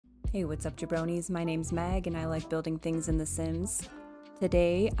Hey, what's up, jabronis? My name's Meg and I like building things in The Sims.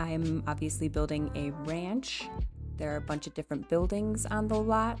 Today I'm obviously building a ranch. There are a bunch of different buildings on the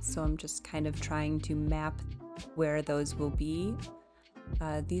lot, so I'm just kind of trying to map where those will be.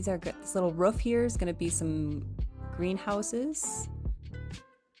 These are good. This little roof here is going to be some greenhouses.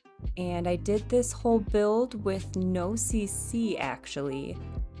 And I did this whole build with no CC actually.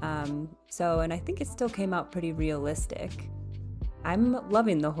 And I think it still came out pretty realistic. I'm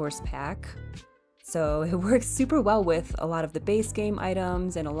loving the horse pack, so it works super well with a lot of the base game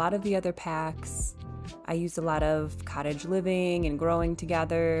items and a lot of the other packs. I used a lot of cottage living and growing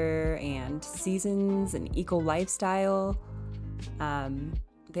together and seasons and eco lifestyle.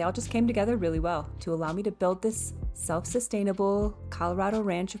 They all just came together really well to allow me to build this self-sustainable Colorado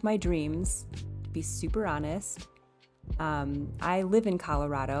ranch of my dreams, to be super honest. I live in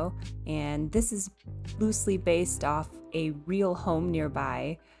Colorado, and this is loosely based off a real home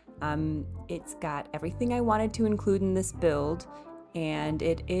nearby. It's got everything I wanted to include in this build, and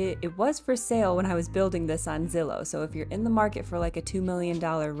it was for sale when I was building this on Zillow. So if you're in the market for like a $2 million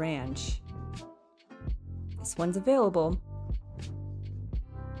ranch, this one's available.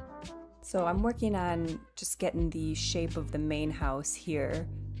 So I'm working on just getting the shape of the main house here,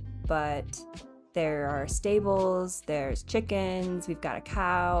 but there are stables, there's chickens, we've got a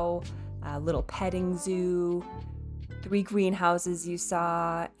cow, a little petting zoo, 3 greenhouses you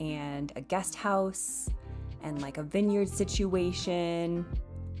saw, and a guest house, and like a vineyard situation.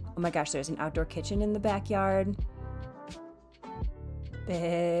 Oh my gosh, there's an outdoor kitchen in the backyard.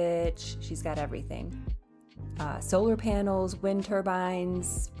 Bitch, she's got everything. Solar panels, wind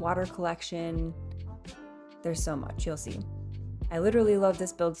turbines, water collection. There's so much, you'll see. I literally love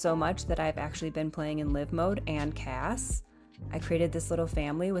this build so much that I've actually been playing in live mode and Cass. I created this little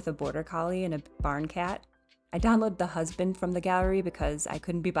family with a border collie and a barn cat. I downloaded the husband from the gallery because I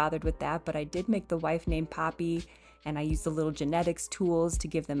couldn't be bothered with that, but I did make the wife named Poppy, and I used the little genetics tools to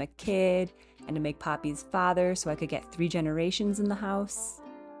give them a kid and to make Poppy's father so I could get 3 generations in the house.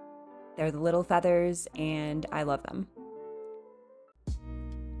 They're the little feathers, and I love them.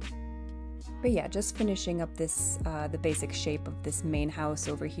 But yeah, just finishing up this, the basic shape of this main house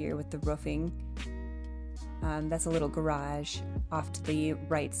over here with the roofing. That's a little garage off to the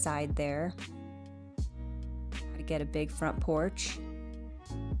right side there. Gotta get a big front porch.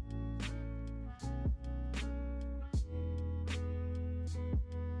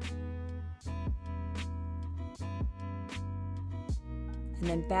 And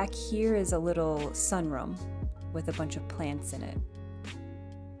then back here is a little sunroom with a bunch of plants in it.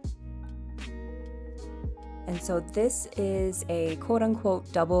 And so this is a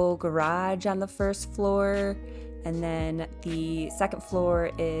quote-unquote double garage on the first floor, and then the second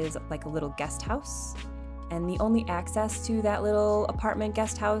floor is like a little guest house. And the only access to that little apartment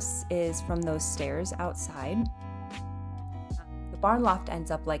guest house is from those stairs outside. The barn loft ends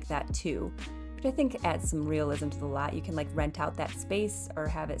up like that too, which I think adds some realism to the lot. You can like rent out that space or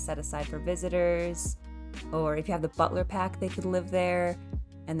have it set aside for visitors, or if you have the butler pack, they could live there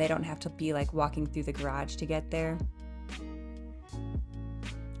and they don't have to be like walking through the garage to get there. And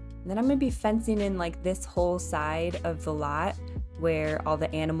then I'm gonna be fencing in like this whole side of the lot where all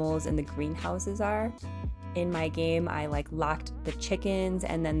the animals in the greenhouses are. In my game, I like locked the chickens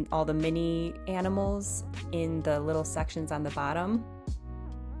and then all the mini animals in the little sections on the bottom.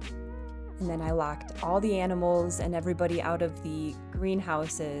 And then I locked all the animals and everybody out of the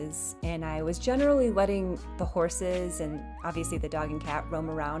greenhouses, and I was generally letting the horses and obviously the dog and cat roam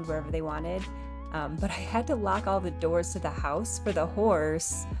around wherever they wanted, but I had to lock all the doors to the house for the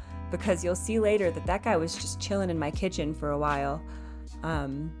horse because you'll see later that that guy was just chilling in my kitchen for a while.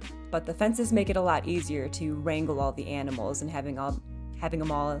 But the fences make it a lot easier to wrangle all the animals, and having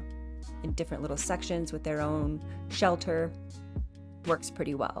them all in different little sections with their own shelter works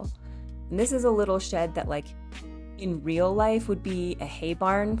pretty well. And this is a little shed that like in real life would be a hay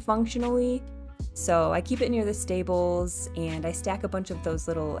barn functionally. So I keep it near the stables, and I stack a bunch of those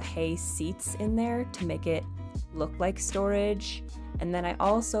little hay seats in there to make it look like storage. And then I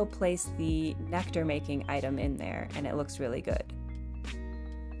also place the nectar making item in there, and it looks really good.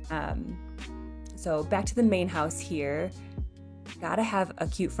 So back to the main house here. Gotta have a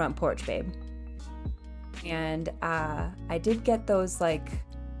cute front porch, babe. And I did get those like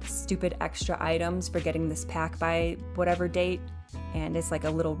stupid extra items for getting this pack by whatever date, and it's like a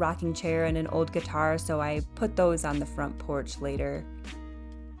little rocking chair and an old guitar, so I put those on the front porch later.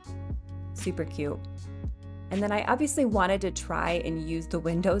 Super cute. And then I obviously wanted to try and use the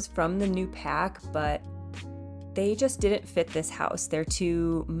windows from the new pack, but they just didn't fit this house. They're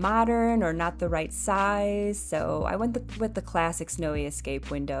too modern or not the right size, so I went with the classic Snowy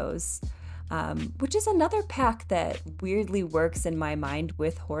Escape windows, which is another pack that weirdly works in my mind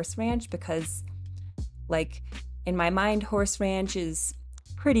with Horse Ranch because, like, in my mind, Horse Ranch is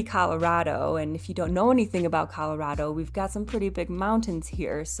pretty Colorado, and if you don't know anything about Colorado, we've got some pretty big mountains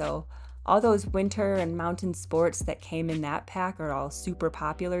here, so all those winter and mountain sports that came in that pack are all super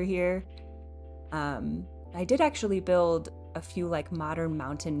popular here. I did actually build a few like modern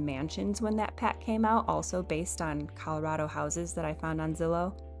mountain mansions when that pack came out, also based on Colorado houses that I found on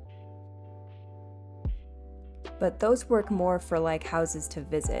Zillow. But those work more for like houses to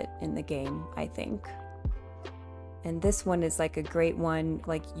visit in the game, I think. And this one is like a great one,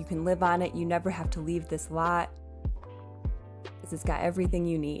 like you can live on it, you never have to leave this lot, because it's got everything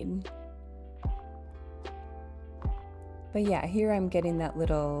you need. But yeah, here I'm getting the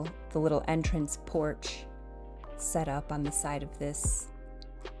little entrance porch set up on the side of this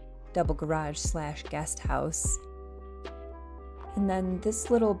double garage / guest house. And then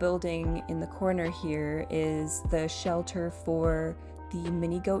this little building in the corner here is the shelter for the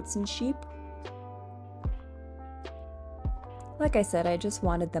mini goats and sheep. Like I said, I just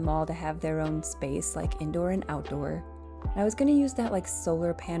wanted them all to have their own space, like indoor and outdoor. And I was gonna use that like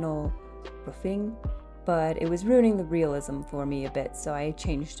solar panel roofing, but it was ruining the realism for me a bit, so I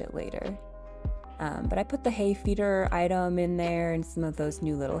changed it later. But I put the hay feeder item in there and some of those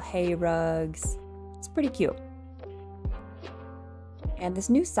new little hay rugs. It's pretty cute. And this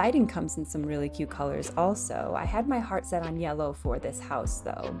new siding comes in some really cute colors also. I had my heart set on yellow for this house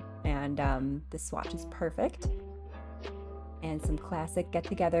though, and this swatch is perfect. And some classic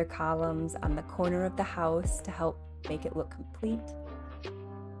get-together columns on the corner of the house to help make it look complete.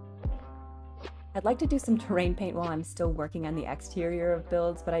 I'd like to do some terrain paint while I'm still working on the exterior of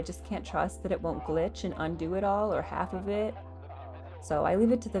builds, but I just can't trust that it won't glitch and undo it all or half of it. So I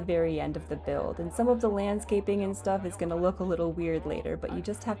leave it to the very end of the build, and some of the landscaping and stuff is going to look a little weird later, but you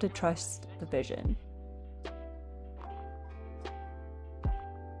just have to trust the vision.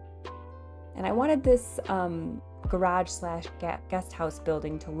 And I wanted this garage / guest house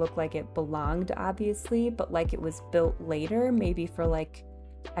building to look like it belonged, obviously, but like it was built later, maybe for like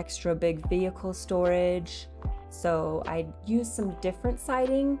extra big vehicle storage. So I used some different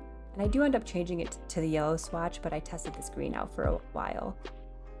siding, and I do end up changing it to the yellow swatch, but I tested this green out for a while.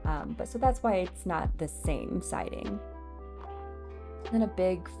 So that's why it's not the same siding. Then a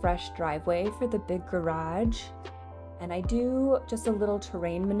big fresh driveway for the big garage. And I do just a little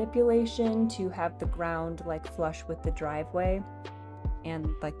terrain manipulation to have the ground like flush with the driveway and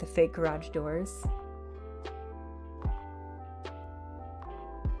like the fake garage doors.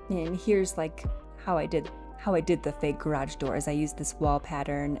 And here's like how I did the fake garage doors. I used this wall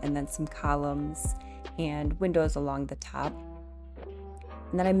pattern and then some columns and windows along the top.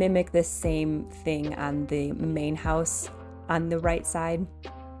 And then I mimic this same thing on the main house on the right side.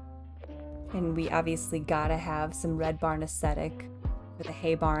 And we obviously gotta have some red barn aesthetic for the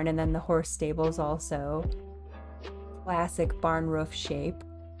hay barn, and then the horse stables also. Classic barn roof shape.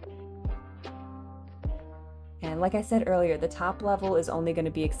 And like I said earlier, the top level is only going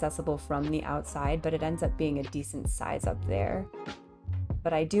to be accessible from the outside, but it ends up being a decent size up there.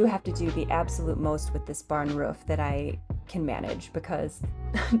 But I do have to do the absolute most with this barn roof that I can manage, because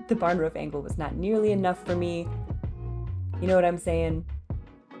the barn roof angle was not nearly enough for me. You know what I'm saying?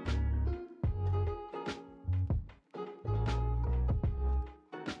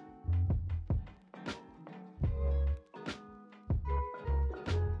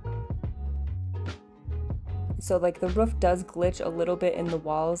 So like the roof does glitch a little bit in the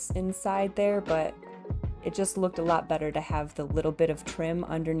walls inside there, but it just looked a lot better to have the little bit of trim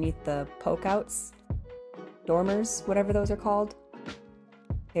underneath the poke outs, dormers, whatever those are called.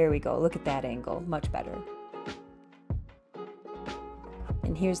 There we go, look at that angle, much better.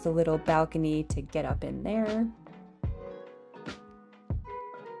 And here's the little balcony to get up in there.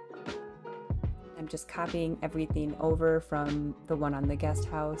 I'm just copying everything over from the one on the guest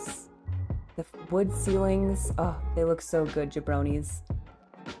house. The wood ceilings, oh, they look so good, jabronis.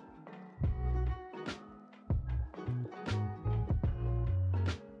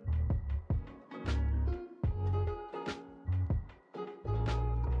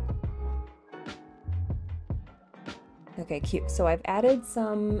 Okay, cute. So I've added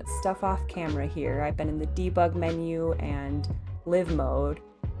some stuff off camera here. I've been in the debug menu and live mode,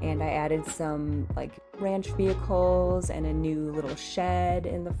 and I added some like ranch vehicles and a new little shed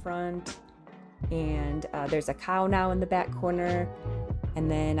in the front. And there's a cow now in the back corner, and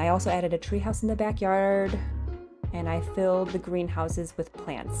then I also added a treehouse in the backyard, and I filled the greenhouses with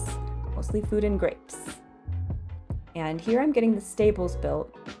plants, mostly food and grapes. And here I'm getting the stables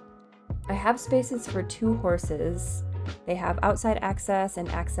built. I have spaces for 2 horses. They have outside access and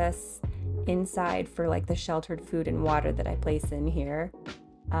access inside for like the sheltered food and water that I place in here.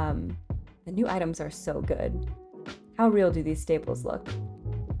 The new items are so good. How real do these stables look?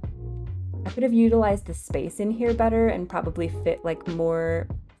 I could have utilized the space in here better and probably fit like more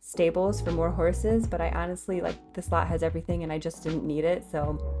stables for more horses, but I honestly, like, this lot has everything and I just didn't need it,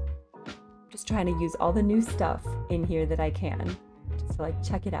 so I'm just trying to use all the new stuff in here that I can, just to like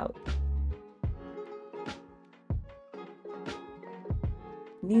check it out.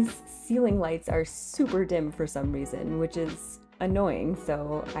 These ceiling lights are super dim for some reason, which is annoying,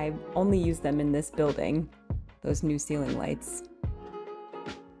 so I only use them in this building, those new ceiling lights.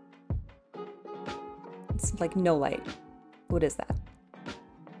 It's like no light. What is that?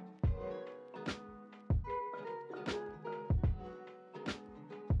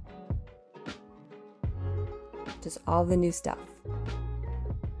 Just all the new stuff.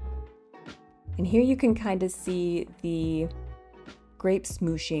 And here you can kind of see the grape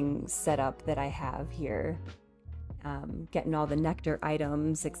smooshing setup that I have here. Getting all the nectar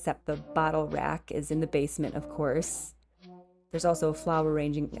items, except the bottle rack is in the basement, of course. There's also a flower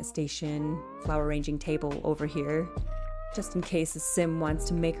arranging station, flower arranging table over here, just in case a sim wants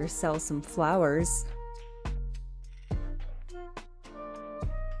to make or sell some flowers.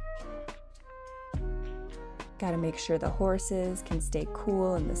 Gotta make sure the horses can stay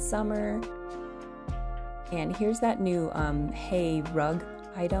cool in the summer. And here's that new hay rug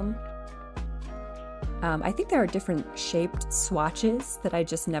item. I think there are different shaped swatches that I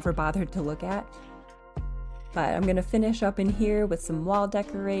just never bothered to look at. But I'm gonna finish up in here with some wall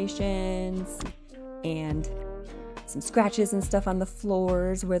decorations and some scratches and stuff on the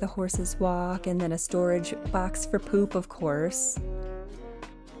floors where the horses walk, and then a storage box for poop, of course.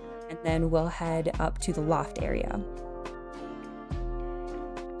 And then we'll head up to the loft area.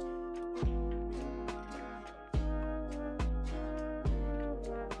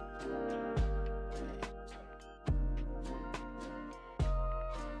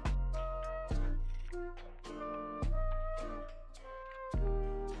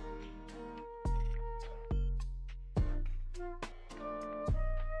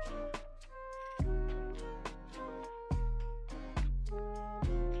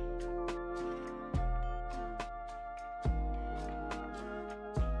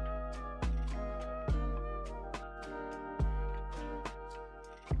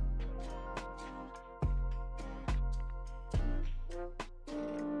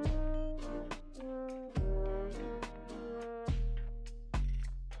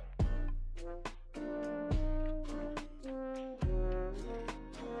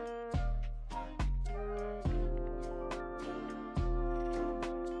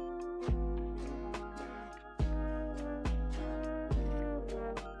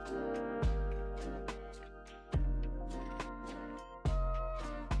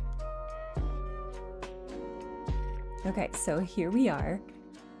 Okay, so here we are.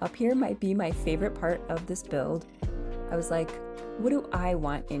 Up here might be my favorite part of this build. I was like, what do I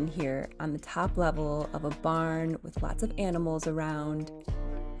want in here on the top level of a barn with lots of animals around?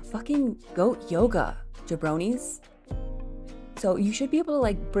 Fucking goat yoga, jabronis. So you should be able to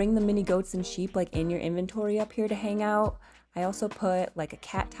like bring the mini goats and sheep like in your inventory up here to hang out. I also put like a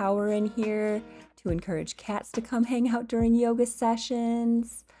cat tower in here to encourage cats to come hang out during yoga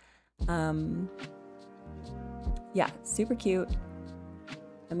sessions. Yeah, super cute.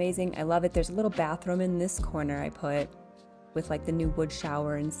 Amazing, I love it. There's a little bathroom in this corner I put with like the new wood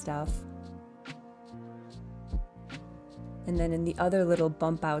shower and stuff. And then in the other little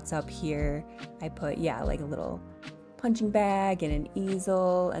bump outs up here, I put, yeah, like a little punching bag and an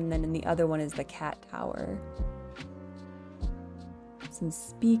easel. And then in the other one is the cat tower. Some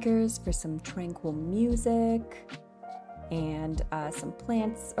speakers for some tranquil music and some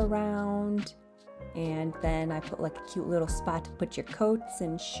plants around. And then I put like a cute little spot to put your coats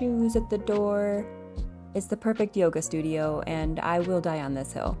and shoes at the door. It's the perfect yoga studio, and I will die on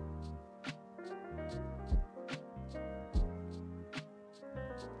this hill.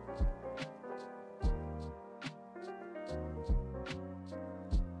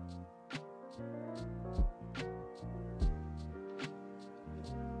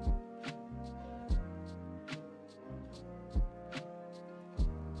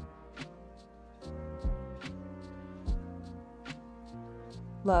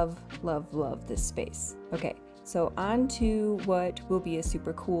 Love, love, love this space. Okay, so on to what will be a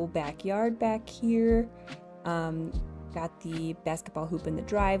super cool backyard back here. Got the basketball hoop in the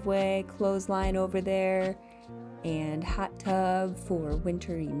driveway, clothesline over there, and hot tub for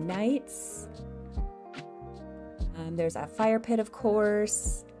wintry nights. There's a fire pit, of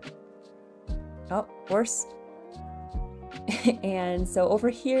course. Oh, horse. And so over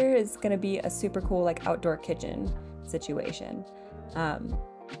here is going to be a super cool like outdoor kitchen situation.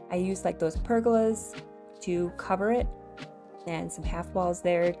 I used like those pergolas to cover it and some half walls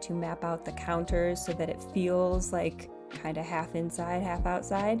there to map out the counters so that it feels like kind of half inside, half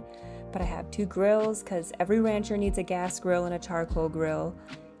outside. But I have 2 grills because every rancher needs a gas grill and a charcoal grill.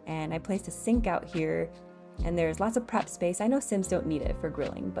 And I placed a sink out here and there's lots of prep space. I know Sims don't need it for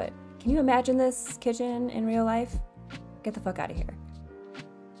grilling, but can you imagine this kitchen in real life? Get the fuck out of here.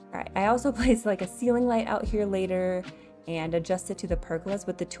 All right, I also placed like a ceiling light out here later and adjusted to the pergolas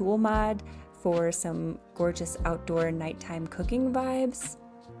with the tool mod for some gorgeous outdoor nighttime cooking vibes.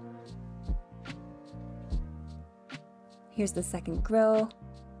 Here's the second grill.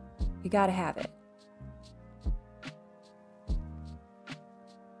 You gotta have it.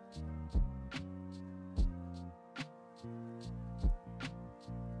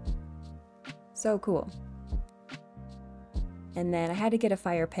 So cool. And then I had to get a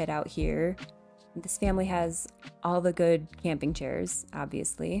fire pit out here. This family has all the good camping chairs,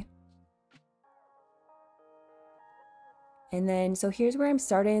 obviously. And then, so here's where I'm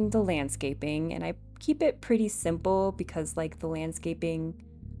starting the landscaping, and I keep it pretty simple because like the landscaping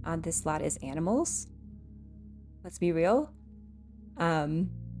on this lot is animals. Let's be real. But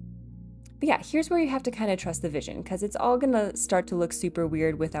yeah, here's where you have to kind of trust the vision because it's all gonna start to look super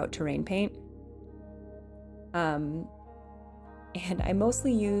weird without terrain paint. And I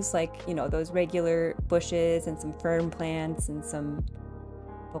mostly use like, you know, those regular bushes and some fern plants and some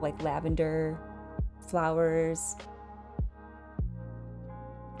like lavender flowers.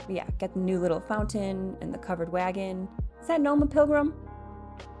 But yeah, got the new little fountain and the covered wagon. Is that Noma Pilgrim?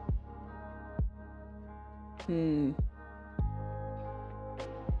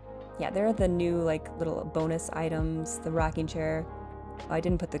 Yeah, there are the new like little bonus items, the rocking chair. Oh, I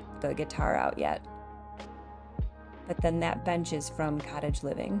didn't put the guitar out yet. But then that bench is from Cottage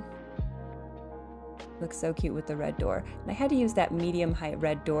Living. Looks so cute with the red door. And I had to use that medium height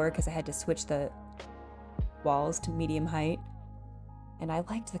red door because I had to switch the walls to medium height. And I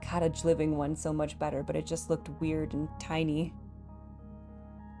liked the Cottage Living one so much better, but it just looked weird and tiny.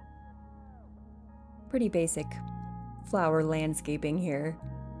 Pretty basic flower landscaping here.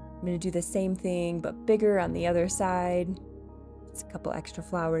 I'm gonna do the same thing, but bigger on the other side. Just a couple extra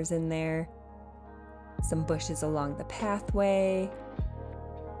flowers in there. Some bushes along the pathway.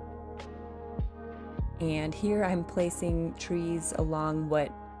 And here I'm placing trees along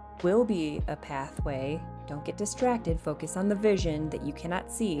what will be a pathway. Don't get distracted, focus on the vision that you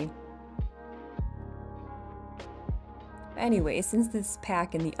cannot see. Anyway, since this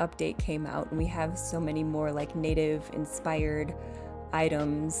pack and the update came out and we have so many more like native inspired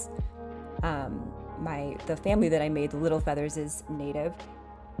items, the family that I made, the Little Feathers, is native.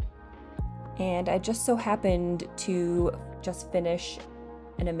 And I just so happened to just finish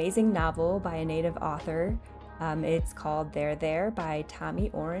an amazing novel by a native author. It's called There There by Tommy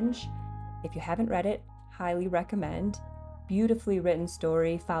Orange. If you haven't read it, highly recommend. Beautifully written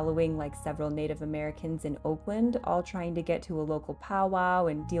story following like several Native Americans in Oakland, all trying to get to a local powwow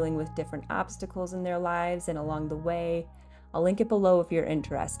and dealing with different obstacles in their lives and along the way. I'll link it below if you're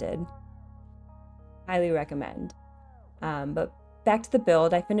interested. Highly recommend. But back to the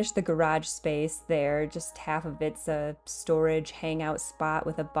build, I finished the garage space there. Just half of it's a storage hangout spot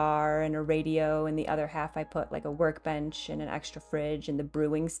with a bar and a radio, and the other half I put like a workbench and an extra fridge and the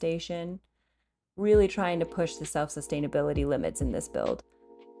brewing station. Really trying to push the self-sustainability limits in this build.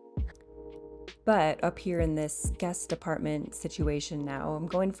 But up here in this guest apartment situation now, I'm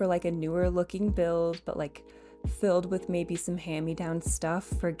going for like a newer looking build, but like filled with maybe some hand-me-down stuff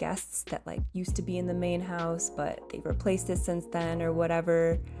for guests that like used to be in the main house, but they've replaced it since then or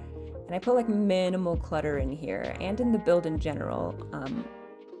whatever. And I put like minimal clutter in here and in the build in general,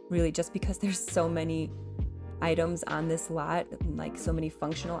 really just because there's so many items on this lot, like so many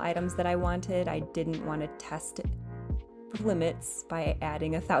functional items that I wanted. I didn't want to test the limits by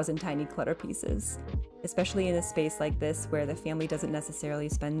adding 1,000 tiny clutter pieces, especially in a space like this where the family doesn't necessarily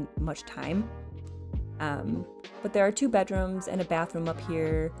spend much time. But there are 2 bedrooms and a bathroom up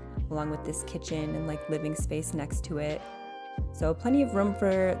here, along with this kitchen and like living space next to it. So plenty of room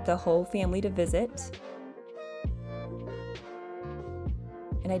for the whole family to visit.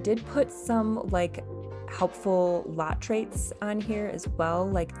 And I did put some like helpful lot traits on here as well,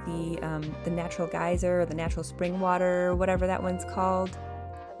 like the natural geyser or the natural spring water or whatever that one's called,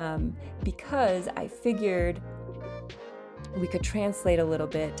 because I figured we could translate a little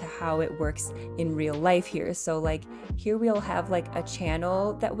bit to how it works in real life here. So like here we'll have like a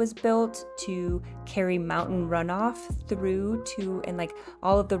channel that was built to carry mountain runoff through to, and like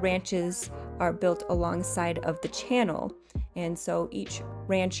all of the ranches are built alongside of the channel. And so each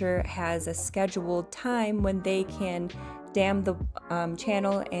rancher has a scheduled time when they can dam the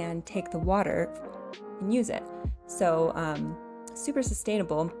channel and take the water and use it. So super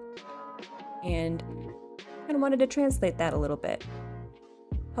sustainable, and kind of wanted to translate that a little bit.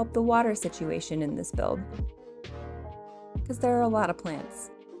 Help the water situation in this build, because there are a lot of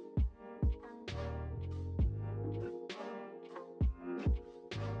plants.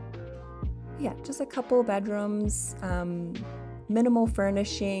 Yeah, just a couple bedrooms, minimal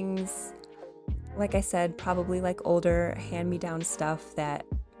furnishings. Like I said, probably like older hand-me-down stuff that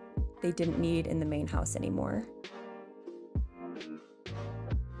they didn't need in the main house anymore.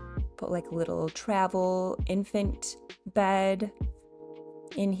 Put like a little travel infant bed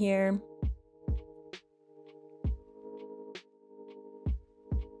in here.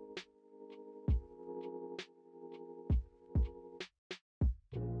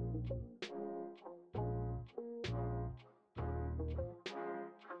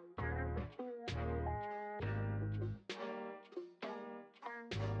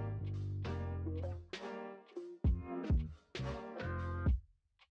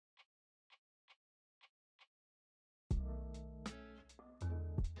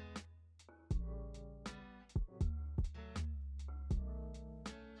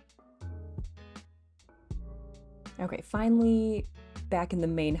 Okay, finally back in the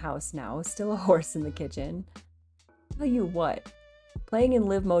main house now. Still a horse in the kitchen. Tell you what, playing in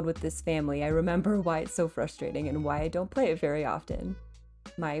live mode with this family, I remember why it's so frustrating and why I don't play it very often.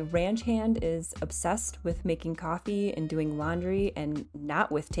 My ranch hand is obsessed with making coffee and doing laundry and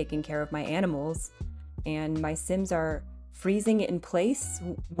not with taking care of my animals. And my Sims are freezing in place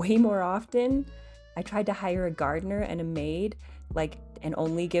way more often. I tried to hire a gardener and a maid, and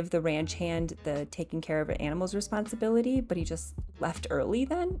only give the ranch hand the taking care of animals responsibility, but he just left early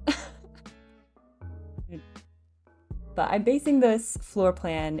then. But I'm basing this floor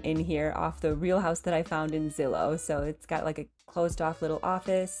plan in here off the real house that I found in Zillow. So it's got like a closed off little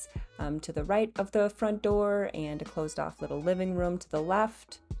office to the right of the front door, and a closed off little living room to the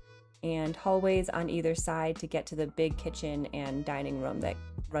left, and hallways on either side to get to the big kitchen and dining room that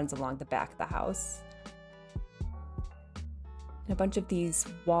runs along the back of the house. And a bunch of these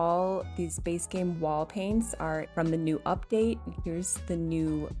base game wall paints are from the new update. Here's the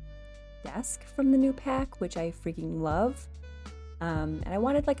new desk from the new pack, which I freaking love. And I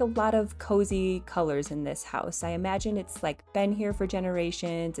wanted like a lot of cozy colors in this house. I imagine it's like been here for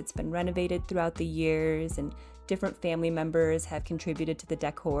generations. It's been renovated throughout the years, and different family members have contributed to the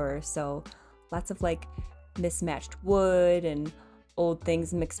decor. So lots of like mismatched wood and old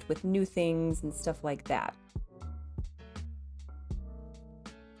things mixed with new things and stuff like that.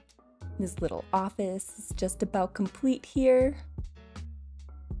 This little office is just about complete here.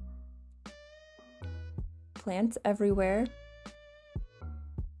 Plants everywhere.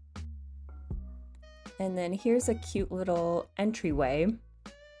 And then here's a cute little entryway.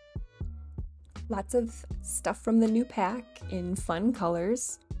 Lots of stuff from the new pack in fun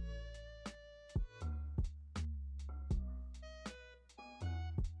colors.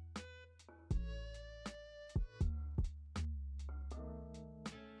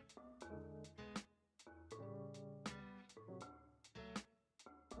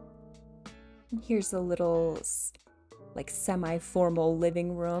 Here's a little like semi-formal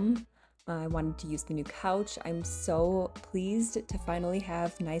living room. I wanted to use the new couch. I'm so pleased to finally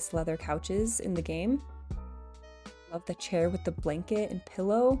have nice leather couches in the game. Love the chair with the blanket and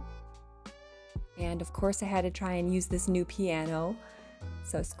pillow. And of course I had to try and use this new piano,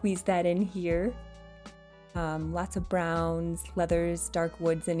 so squeeze that in here. Lots of browns, leathers, dark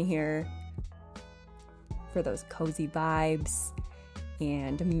woods in here for those cozy vibes.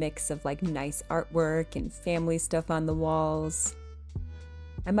 And a mix of like nice artwork and family stuff on the walls.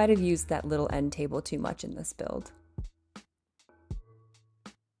 I might have used that little end table too much in this build.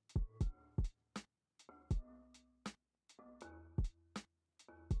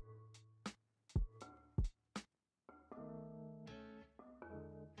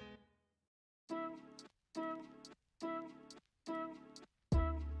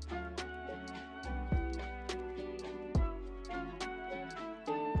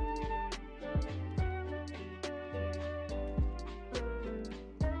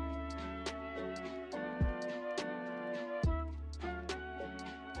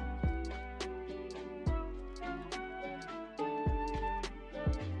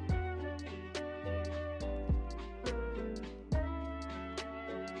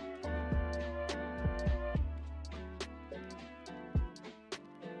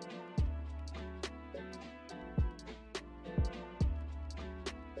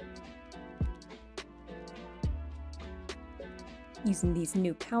 Using these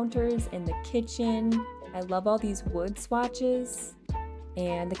new counters in the kitchen. I love all these wood swatches.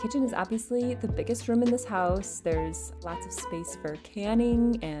 And the kitchen is obviously the biggest room in this house. There's lots of space for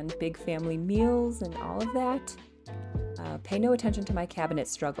canning and big family meals and all of that. Pay no attention to my cabinet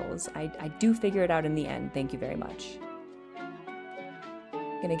struggles. I do figure it out in the end, thank you very much.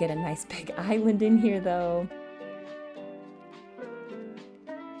 Gonna get a nice big island in here though.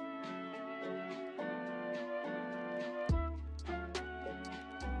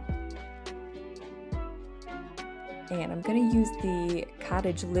 And I'm gonna use the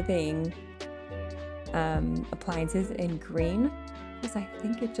cottage living appliances in green because I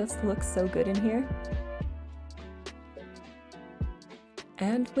think it just looks so good in here.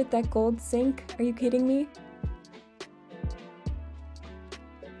 And with that gold sink, are you kidding me?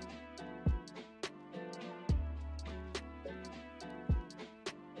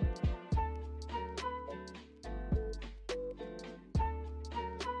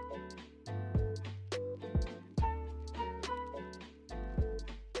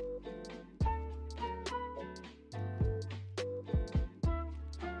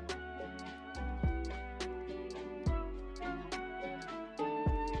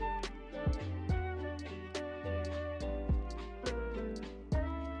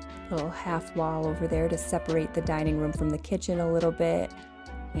 Little half wall over there to separate the dining room from the kitchen a little bit.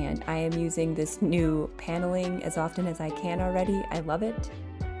 And I am using this new paneling as often as I can already. I love it.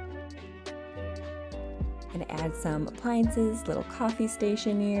 Gonna add some appliances, little coffee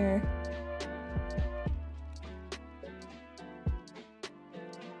station here.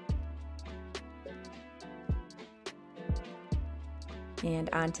 And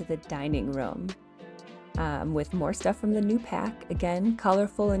onto the dining room. With more stuff from the new pack. Again,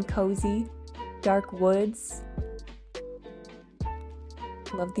 colorful and cozy, dark woods.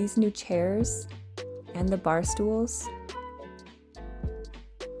 Love these new chairs and the bar stools.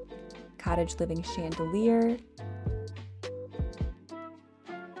 Cottage living chandelier.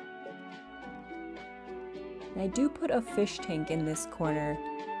 And I do put a fish tank in this corner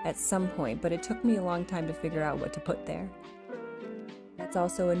at some point, but it took me a long time to figure out what to put there. That's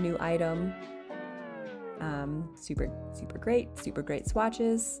also a new item. Super great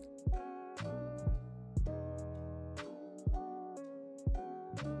swatches.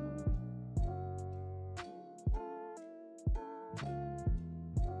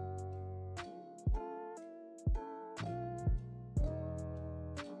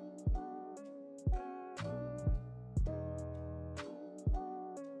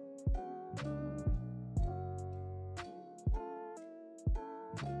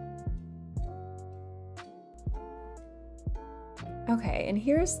 Okay, and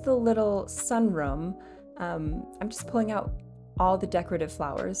here's the little sunroom. I'm just pulling out all the decorative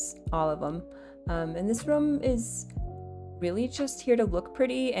flowers, all of them. And this room is really just here to look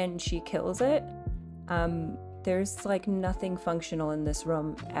pretty, and she kills it. There's like nothing functional in this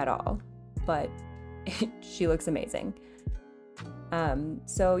room at all, but she looks amazing.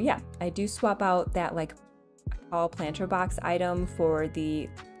 So yeah, I do swap out that like tall planter box item for the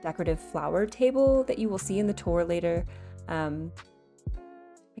decorative flower table that you will see in the tour later.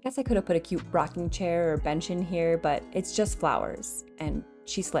 I guess I could have put a cute rocking chair or bench in here, but it's just flowers, and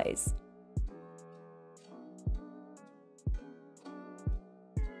she slays.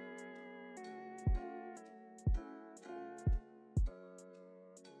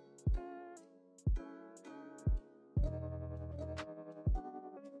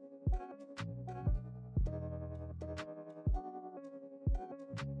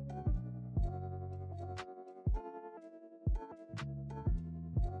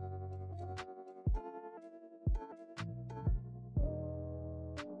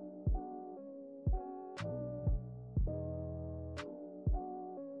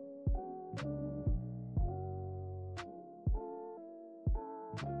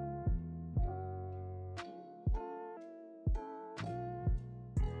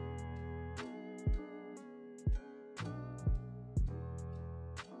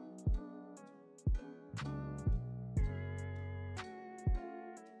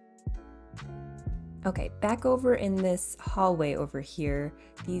 Okay, back over in this hallway over here,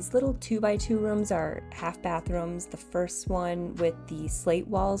 these little 2x2 rooms are half bathrooms. The first one with the slate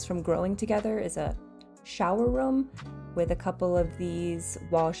walls from Growing Together is a shower room with a couple of these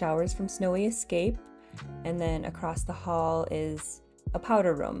wall showers from Snowy Escape. And then across the hall is a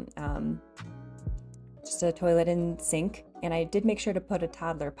powder room, just a toilet and sink. And I did make sure to put a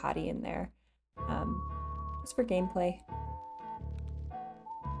toddler potty in there, just for gameplay.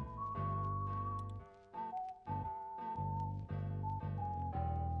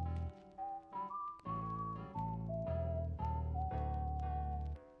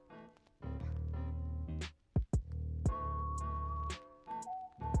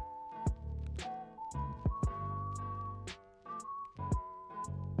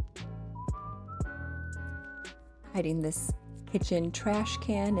 hiding this kitchen trash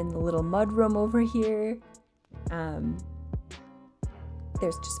can in the little mud room over here.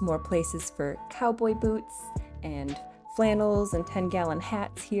 There's just more places for cowboy boots and flannels and 10-gallon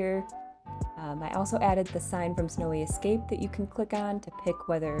hats here. I also added the sign from Snowy Escape that you can click on to pick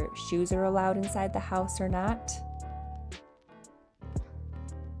whether shoes are allowed inside the house or not.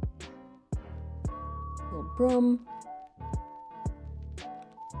 Little broom.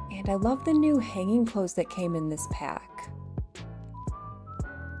 And I love the new hanging clothes that came in this pack.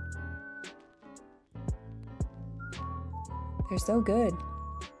 They're so good.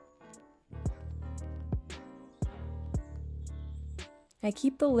 I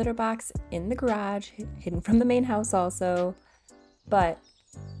keep the litter box in the garage, hidden from the main house also, but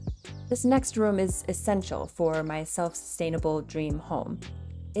this next room is essential for my self-sustainable dream home.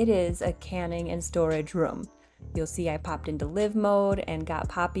 It is a canning and storage room. You'll see I popped into live mode and got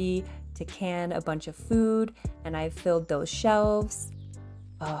Poppy to can a bunch of food, and I've filled those shelves.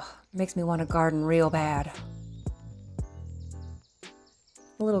 Oh, makes me want to garden real bad.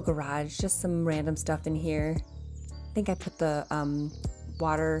 A little garage, just some random stuff in here. I think I put the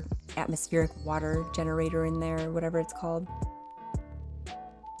atmospheric water generator in there, whatever it's called.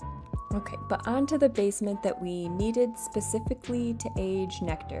 Okay, but on to the basement that we needed specifically to age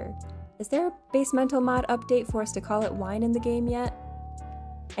Nectar. Is there a basemental mod update for us to call it wine in the game yet?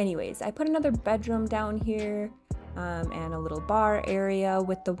 Anyways, I put another bedroom down here, and a little bar area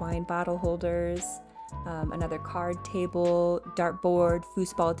with the wine bottle holders. Another card table, dartboard,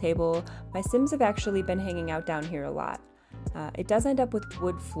 foosball table. My Sims have actually been hanging out down here a lot. It does end up with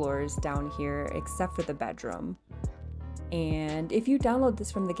wood floors down here, except for the bedroom. And if you download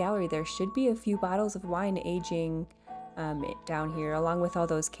this from the gallery, there should be a few bottles of wine aging down here, along with all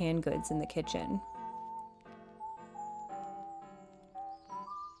those canned goods in the kitchen.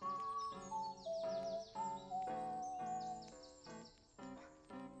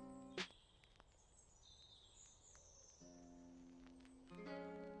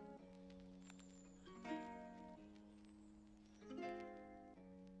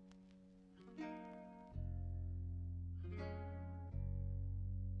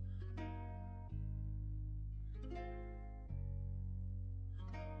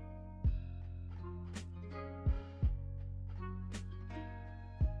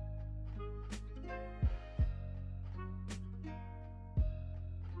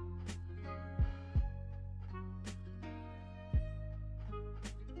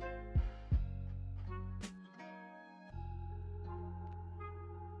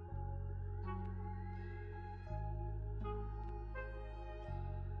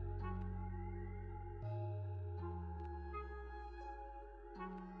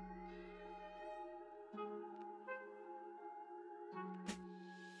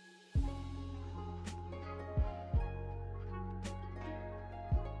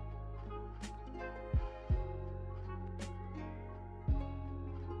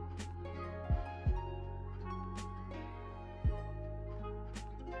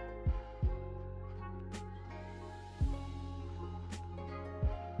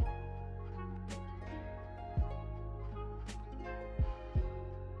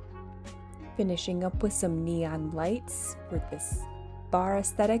 Finishing up with some neon lights for this bar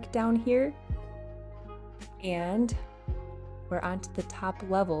aesthetic down here. And we're onto the top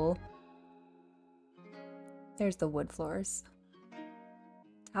level. There's the wood floors.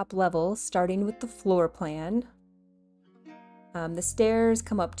 Top level, starting with the floor plan. The stairs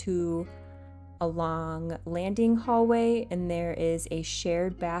come up to a long landing hallway, and there is a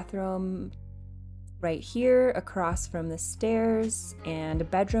shared bathroom right here across from the stairs, and a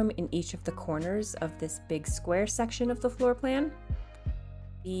bedroom in each of the corners of this big square section of the floor plan.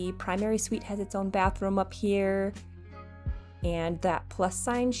 The primary suite has its own bathroom up here, and that plus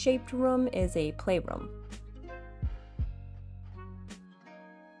sign shaped room is a playroom.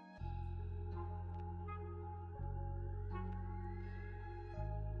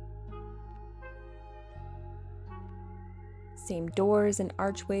 Same doors and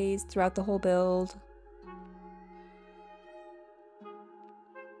archways throughout the whole build.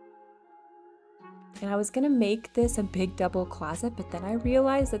 And I was gonna make this a big double closet, but then I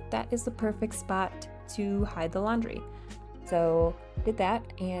realized that that is the perfect spot to hide the laundry. So did that,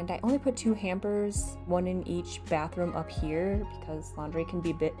 and I only put 2 hampers, one in each bathroom up here, because laundry can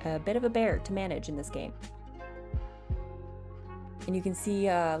be a bit of a bear to manage in this game. And you can see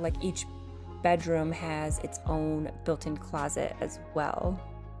like each bedroom has its own built-in closet as well.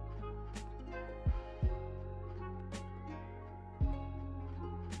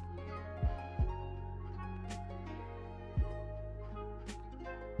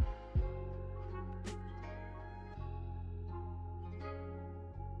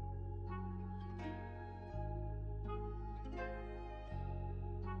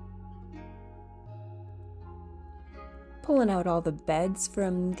 Pulling out all the beds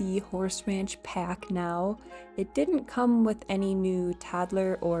from the Horse Ranch pack now. It didn't come with any new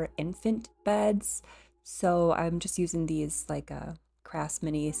toddler or infant beds, so I'm just using these like a Crafts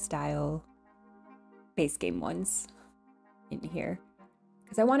Mini style base game ones in here.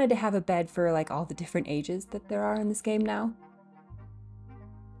 Because I wanted to have a bed for like all the different ages that there are in this game now.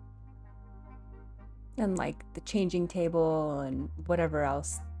 And like the changing table and whatever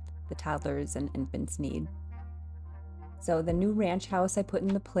else the toddlers and infants need. So the new ranch house I put in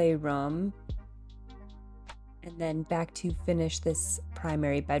the playroom. And then back to finish this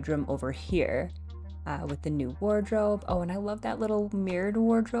primary bedroom over here with the new wardrobe. Oh, and I love that little mirrored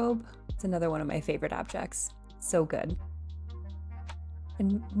wardrobe. It's another one of my favorite objects. So good.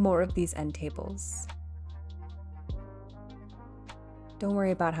 And more of these end tables. Don't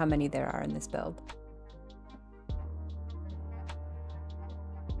worry about how many there are in this build.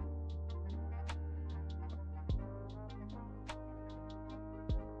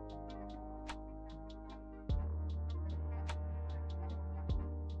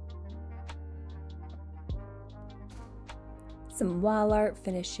 Some wall art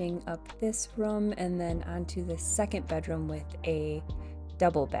finishing up this room, and then onto the second bedroom with a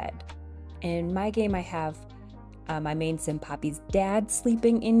double bed. In my game I have my main sim Poppy's dad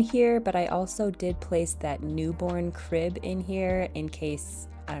sleeping in here, but I also did place that newborn crib in here in case,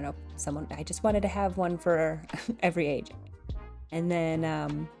 I don't know, I just wanted to have one for every age. And then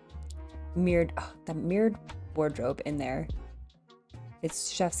the mirrored wardrobe in there.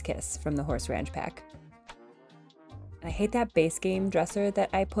 It's Chef's Kiss from the Horse Ranch pack. I hate that base game dresser that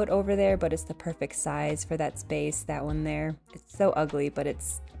I put over there, but it's the perfect size for that space, that one there. It's so ugly, but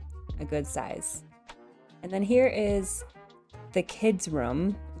it's a good size. And then here is the kids'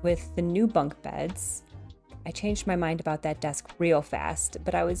 room with the new bunk beds. I changed my mind about that desk real fast,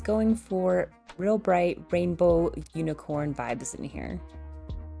 but I was going for real bright rainbow unicorn vibes in here.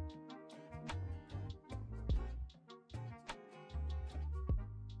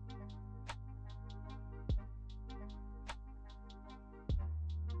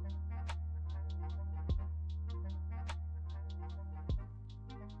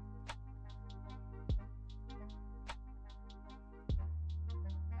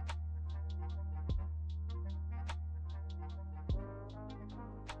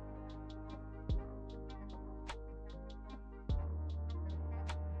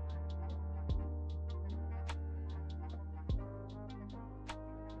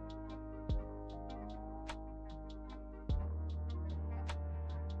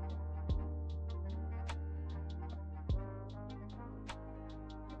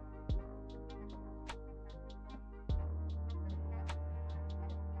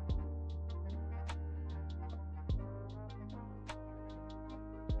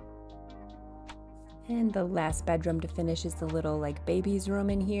 And the last bedroom to finish is the little like baby's room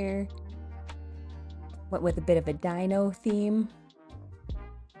in here. What with a bit of a dino theme.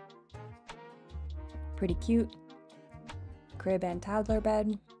 Pretty cute. Crib and toddler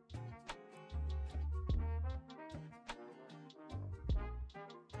bed.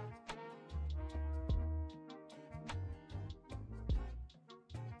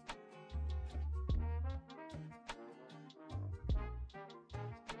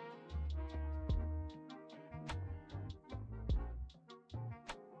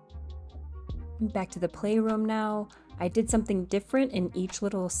 Back to the playroom now. I did something different in each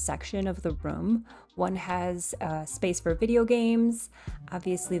little section of the room. One has space for video games.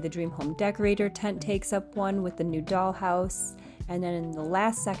 Obviously the Dream Home Decorator tent takes up one with the new dollhouse. And then in the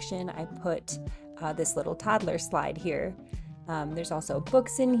last section, I put this little toddler slide here. There's also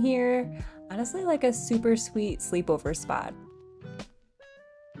books in here. Honestly, like a super sweet sleepover spot.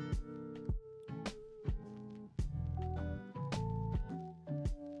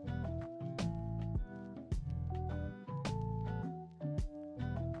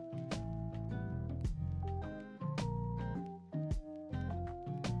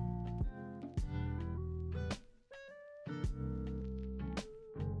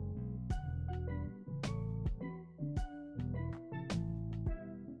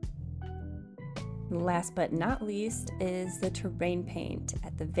 Last but not least is the terrain paint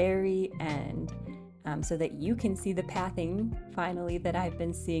at the very end, so that you can see the pathing finally that I've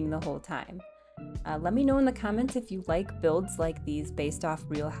been seeing the whole time. Let me know in the comments if you like builds like these based off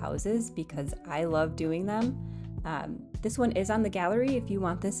real houses, because I love doing them. This one is on the gallery if you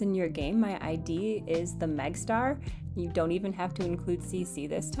want this in your game. My ID is TheMegstar. You don't even have to include CC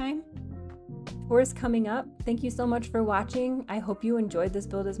this time. Tours coming up. Thank you so much for watching. I hope you enjoyed this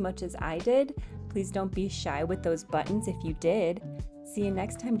build as much as I did. Please don't be shy with those buttons if you did. See you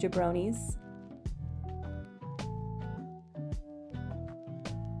next time, jabronis.